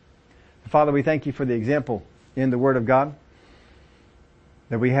concerned. Father, we thank you for the example in the Word of God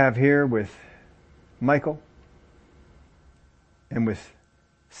that we have here with Michael and with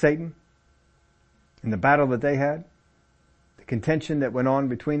Satan in the battle that they had, the contention that went on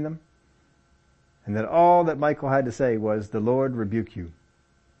between them, and that all that Michael had to say was, "The Lord rebuke you."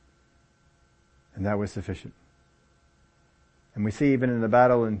 And that was sufficient. And we see even in the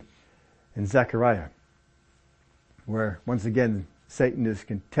battle in Zechariah, where once again Satan is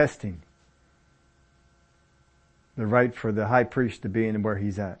contesting the right for the high priest to be in where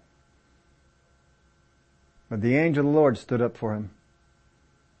he's at. But the angel of the Lord stood up for him,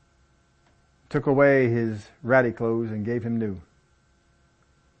 took away his ratty clothes and gave him new,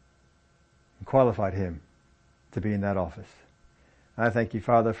 and qualified him to be in that office. I thank you,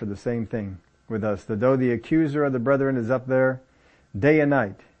 Father, for the same thing with us, that though the accuser of the brethren is up there day and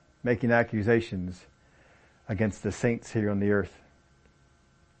night making accusations against the saints here on the earth,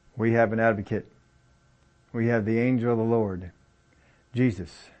 we have an advocate. We have the angel of the Lord,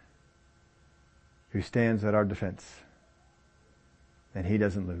 Jesus, who stands at our defense, and he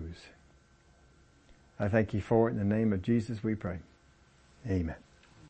doesn't lose. I thank you for it. In the name of Jesus we pray. Amen.